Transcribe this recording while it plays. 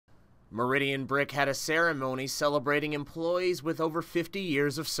Meridian Brick had a ceremony celebrating employees with over 50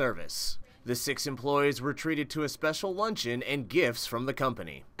 years of service. The 6 employees were treated to a special luncheon and gifts from the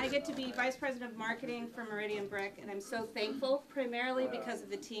company. I get to be Vice President of Marketing for Meridian Brick, and I'm so thankful, primarily because of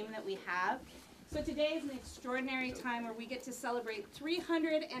the team that we have. So today is an extraordinary time where we get to celebrate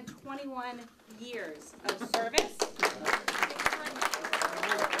 321 years of service.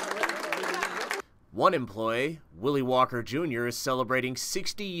 One employee, Willie Walker Jr., is celebrating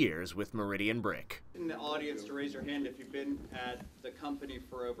 60 years with Meridian Brick. In the audience to raise your hand if you've been at the company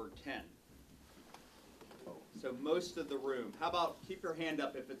for over 10. So most of the room. How about keep your hand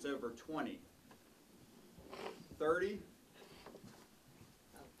up if it's over 20? 30?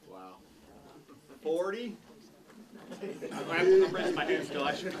 Wow. 40? I'm raising my hand still.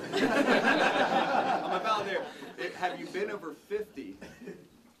 I should. I'm about there. Have you been over 50?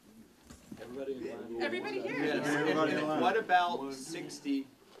 Everybody here. Yes. And what about 60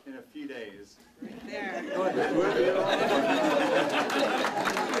 in a few days? Right there.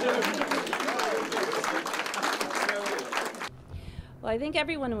 Well, I think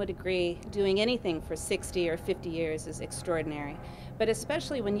everyone would agree doing anything for 60 or 50 years is extraordinary. But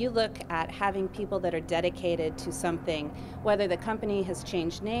especially when you look at having people that are dedicated to something, whether the company has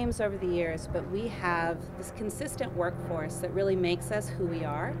changed names over the years, but we have this consistent workforce that really makes us who we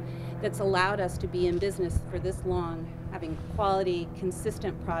are, that's allowed us to be in business for this long, having quality,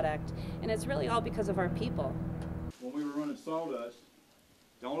 consistent product, and it's really all because of our people. When we were running sawdust,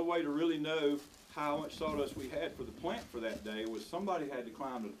 the only way to really know how much sawdust we had for the plant for that day was somebody had to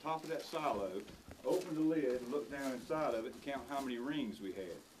climb to the top of that silo, open the lid, and look down inside of it and count how many rings we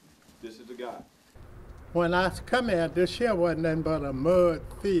had. This is the guy. When I come here, this here wasn't nothing but a mud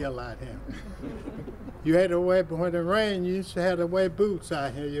field out here. You had to wear, when it rained, you used to have to wear boots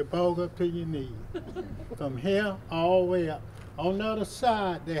out here. You bog up to your knees. From here all the way up. On the other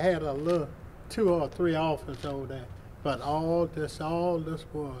side, they had a little 2 or 3 offices over there. But all this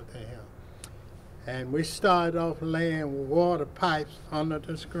was there. And we started off laying water pipes under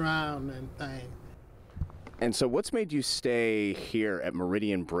this ground and things. And so what's made you stay here at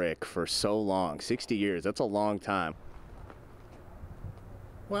Meridian Brick for so long? 60 years, that's a long time.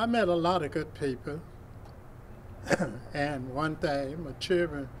 Well, I met a lot of good people. And one thing, my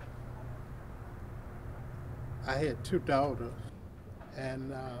children, I had 2 daughters,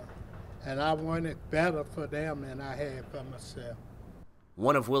 and I wanted better for them than I had for myself.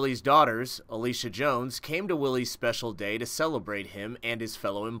 One of Willie's daughters, Alicia Jones, came to Willie's special day to celebrate him and his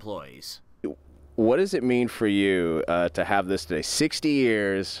fellow employees. What does it mean for you to have this today? 60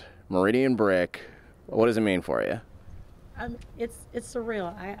 years, Meridian Brick. What does it mean for you? It's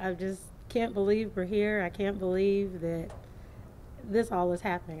surreal. I just can't believe we're here. I can't believe that this all is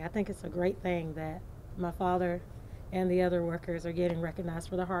happening. I think it's a great thing that my father and the other workers are getting recognized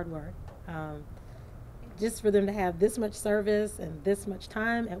for their hard work. Just for them to have this much service and this much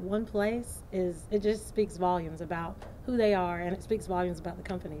time at one place, it just speaks volumes about who they are, and it speaks volumes about the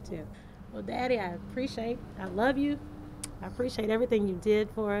company too. Well, Daddy, I love you. I appreciate everything you did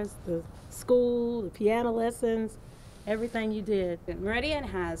for us, the school, the piano lessons, everything you did. Meridian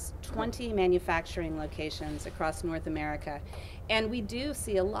has 20 manufacturing locations across North America, and we do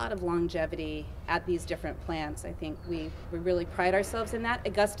see a lot of longevity at these different plants. I think we really pride ourselves in that.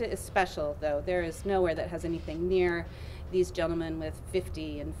 Augusta is special, though. There is nowhere that has anything near these gentlemen with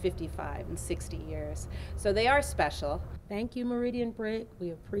 50 and 55 and 60 years. So they are special. Thank you, Meridian Brick.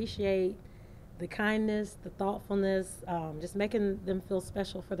 We appreciate the kindness, the thoughtfulness, just making them feel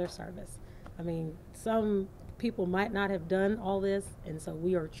special for their service. I mean, some people might not have done all this, and so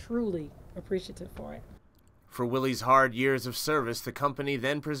we are truly appreciative for it. For Willie's hard years of service, the company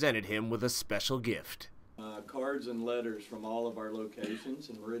then presented him with a special gift. Cards and letters from all of our locations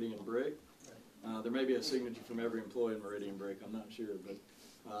in Meridian Brick. There may be a signature from every employee in Meridian Brick, I'm not sure, but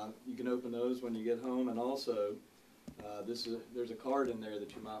you can open those when you get home, and also there's a card in there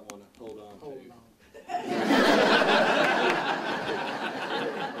that you might want to hold on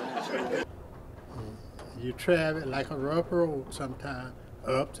to. You travel like a rough road sometimes,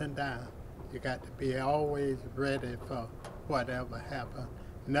 ups and downs. You got to be always ready for whatever happens.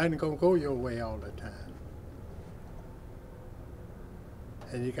 Nothing gonna go your way all the time.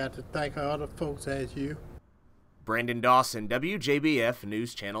 And you got to think of other folks as you. Brandon Dawson, WJBF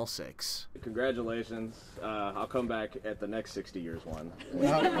News Channel 6. Congratulations. I'll come back at the next 60 years one.